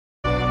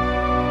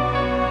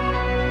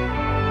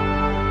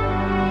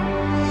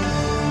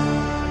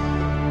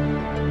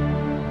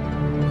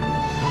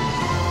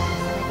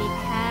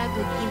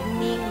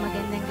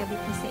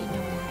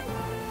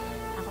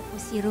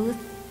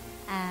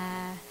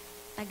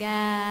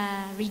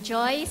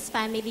Taga-Rejoice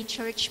Family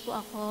Church po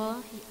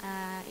ako.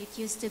 It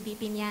used to be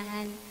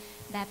Pinyahan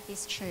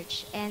Baptist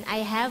Church. And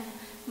I have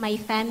my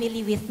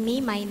family with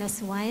me,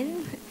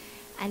 -1.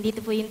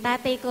 Andito po yung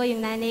tatay ko,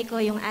 yung nanay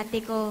ko, yung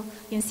ate ko,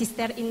 yung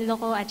sister-in-law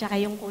ko, at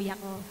saka yung kuya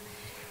ko.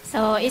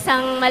 So,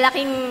 isang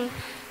malaking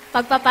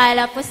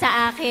pagpapala po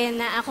sa akin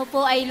na ako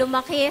po ay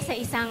lumaki sa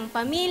isang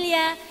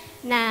pamilya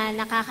na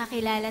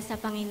nakakakilala sa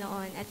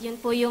Panginoon. At yun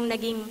po yung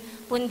naging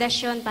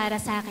pundasyon para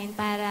sa akin,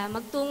 para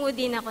magtungo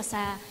din ako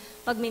sa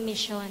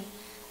pagmimisyon.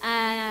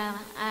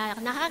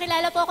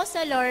 Nakakilala po ako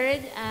sa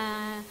Lord,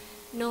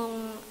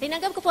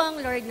 tinanggap ko po ang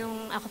Lord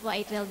nung ako po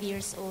ay 12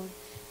 years old.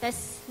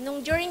 Tapos,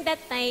 during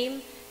that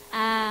time,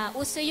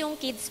 uso yung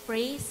kids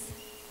praise.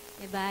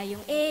 Diba?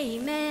 Yung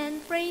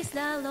Amen, praise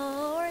the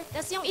Lord.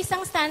 Tapos yung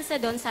isang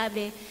stanza doon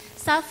sabi,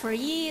 suffer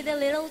ye the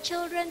little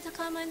children to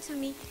come unto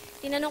me.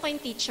 Tinanong ko yung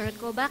teacher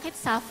ko, bakit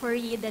suffer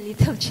ye the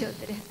little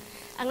children?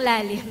 Ang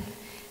lalim.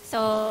 So,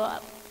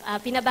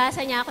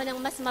 pinabasa niya ako ng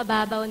mas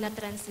mababaw na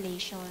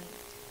translation.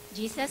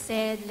 Jesus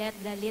said, let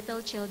the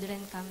little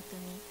children come to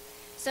me.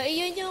 So,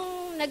 iyon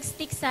yung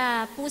nag-stick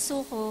sa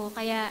puso ko.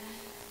 Kaya,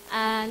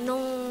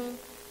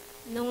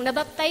 nung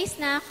nabaptize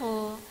na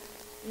ako,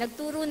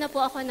 nagturo na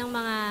po ako ng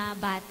mga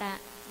bata.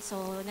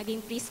 So,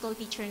 naging preschool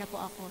teacher na po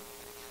ako.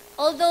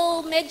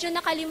 Although, medyo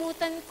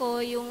nakalimutan ko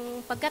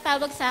yung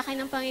pagkatawag sa akin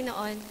ng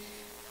Panginoon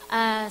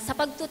sa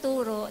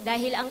pagtuturo,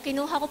 dahil ang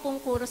kinuha ko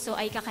pong kurso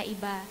ay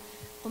kakaiba.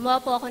 Kumuha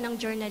po ako ng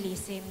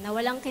journalism na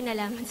walang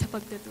kinalaman sa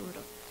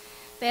pagtuturo.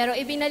 Pero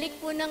ibinalik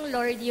po ng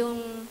Lord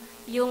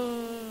yung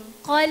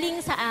calling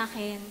sa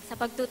akin sa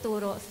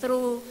pagtuturo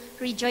through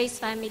Rejoice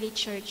Family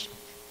Church.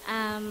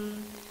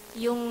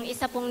 Yung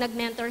isa pong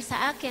nag-mentor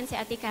sa akin, si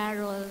Ate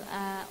Carol,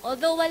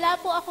 although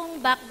wala po akong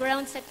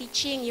background sa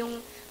teaching, yung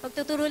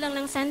pagtuturo lang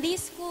ng Sunday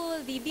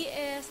School,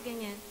 DBS,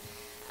 ganyan.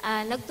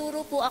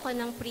 Nagturo po ako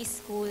ng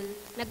preschool.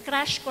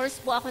 Nag-crash course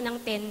po ako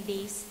ng 10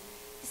 days.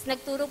 Tapos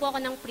nagturo po ako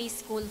ng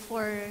preschool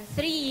for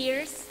 3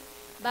 years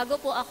bago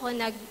po ako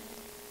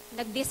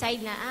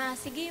nag-decide na,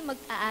 sige,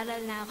 mag-aaral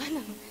na ako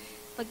ng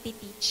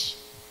pagti-teach.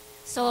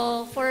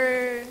 So, for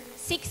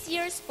 6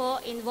 years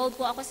po, involved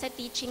po ako sa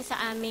teaching sa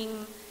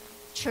aming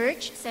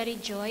church, sa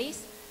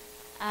Rejoice.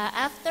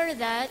 After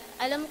that,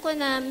 alam ko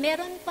na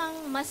meron pang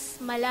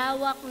mas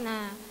malawak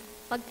na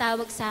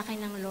pagtawag sa akin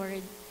ng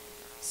Lord.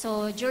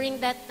 So,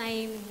 during that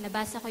time,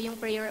 nabasa ko yung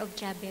prayer of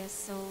Jabez.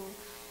 So,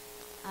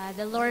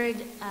 the Lord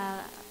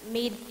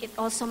made it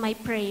also my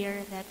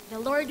prayer that the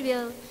Lord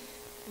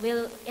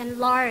will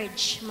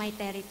enlarge my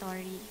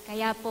territory.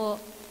 Kaya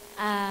po,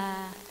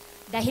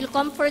 dahil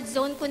comfort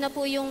zone ko na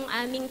po yung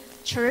aming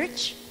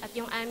church at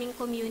yung aming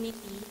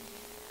community,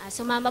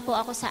 sumama po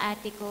ako sa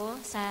ate ko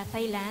sa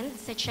Thailand,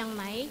 sa Chiang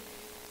Mai.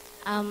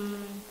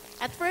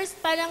 At first,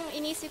 parang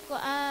inisip ko,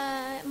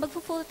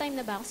 magpo-full time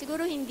na ba ako?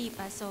 Siguro hindi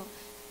pa. So,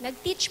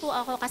 nag-teach po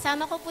ako.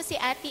 Kasama ko po si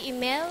Ate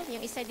Imel,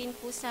 yung isa din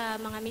po sa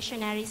mga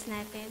missionaries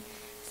natin.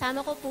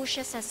 Kasama ko po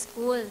siya sa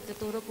school.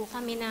 Tuturo po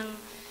kami ng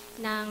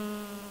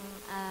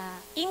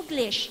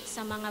English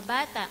sa mga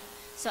bata.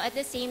 So at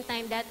the same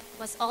time, that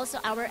was also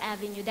our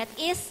avenue. That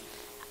is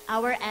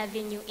our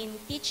avenue in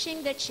teaching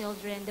the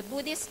children, the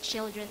Buddhist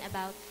children,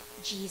 about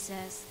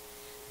Jesus.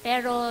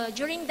 Pero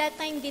during that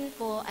time din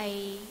po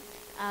ay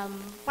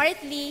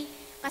partly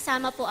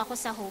kasama po ako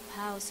sa Hope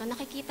House. So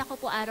nakikita ko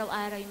po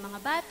araw-araw yung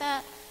mga bata.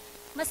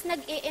 Mas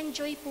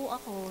nag-e-enjoy po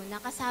ako na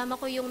kasama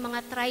ko yung mga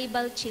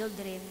tribal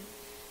children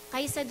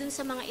kaysa dun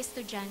sa mga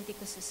estudyante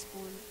ko sa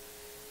school.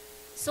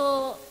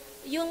 So,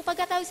 yung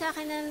pagkatawag sa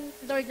akin ng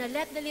Lord na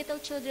let the little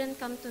children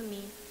come to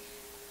me,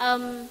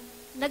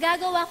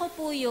 nagagawa ko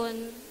po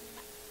yun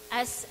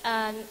as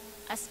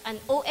an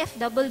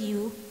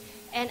OFW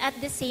and at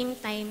the same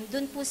time,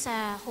 dun po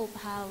sa Hope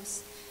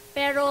House.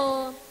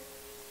 Pero,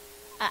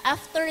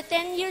 after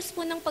 10 years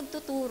po ng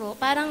pagtuturo,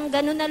 parang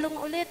ganun na lang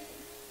ulit.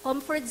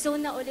 Comfort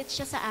zone na ulit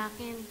siya sa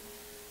akin.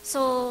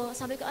 So,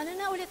 sabi ko, ano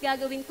na ulit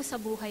gagawin ko sa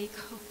buhay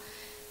ko?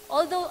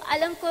 Although,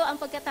 alam ko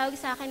ang pagkatawag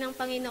sa akin ng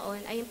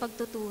Panginoon ay yung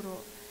pagtuturo.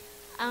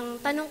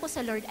 Ang tanong ko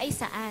sa Lord ay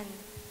saan?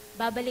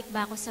 Babalik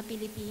ba ako sa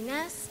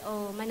Pilipinas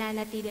o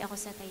mananatili ako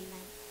sa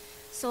Thailand?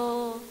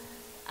 So,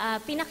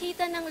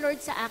 pinakita ng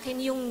Lord sa akin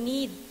yung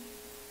need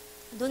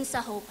dun sa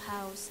Hope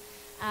House.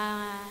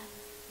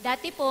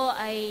 Dati po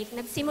ay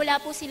nagsimula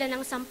po sila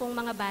ng 10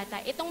 mga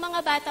bata. Itong mga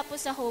bata po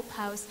sa Hope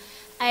House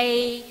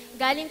ay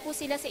galing po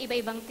sila sa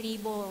iba-ibang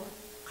tribo.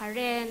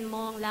 Karen,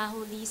 Hmong,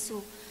 Lahu,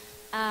 Lisu.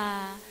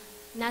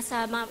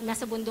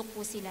 Nasa bundok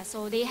po sila.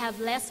 So they have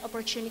less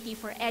opportunity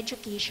for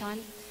education.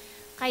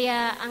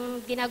 Kaya ang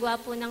ginagawa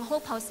po ng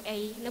Hope House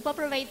ay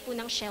nagpo-provide po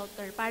ng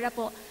shelter para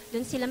po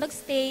doon sila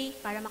magstay,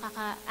 para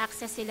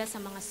makaka-access sila sa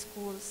mga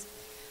schools.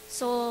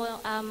 So,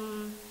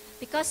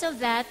 because of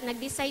that,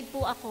 nag-decide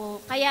po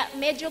ako, kaya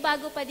medyo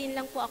bago pa din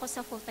lang po ako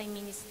sa full-time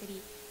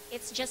ministry.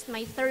 It's just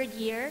my 3rd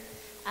year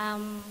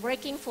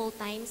working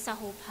full-time sa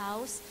Hope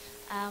House.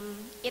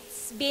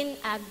 It's been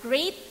a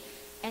great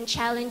and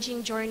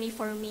challenging journey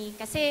for me.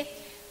 Kasi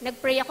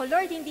nag-pray ako,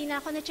 Lord, hindi na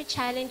ako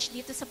na-challenge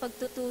dito sa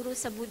pagtuturo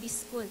sa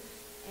Buddhist school.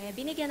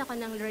 binigyan ako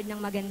ng Lord ng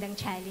magandang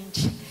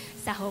challenge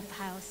sa Hope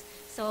House.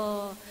 So,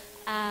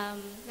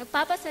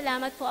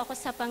 nagpapasalamat po ako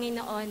sa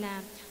Panginoon na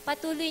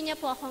patuloy niya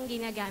po akong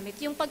ginagamit.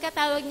 Yung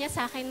pagkatawag niya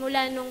sa akin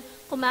mula nung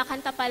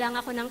kumakanta pa lang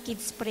ako ng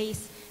kids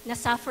praise na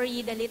Suffer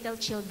Ye the Little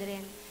Children.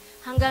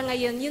 Hanggang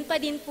ngayon, yun pa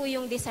din po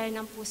yung desire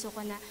ng puso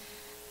ko na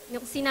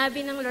nung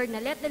sinabi ng Lord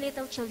na let the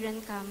little children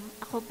come,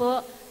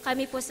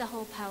 kami po sa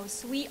Hope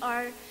House, we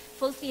are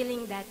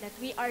fulfilling that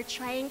we are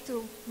trying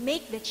to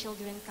make the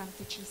children come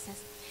to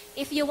Jesus.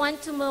 If you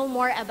want to know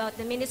more about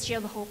the ministry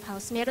of Hope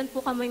House, meron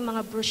po kaming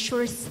mga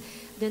brochures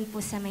dun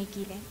po sa may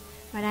gilid.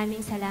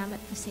 Maraming salamat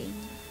po sa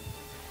inyo.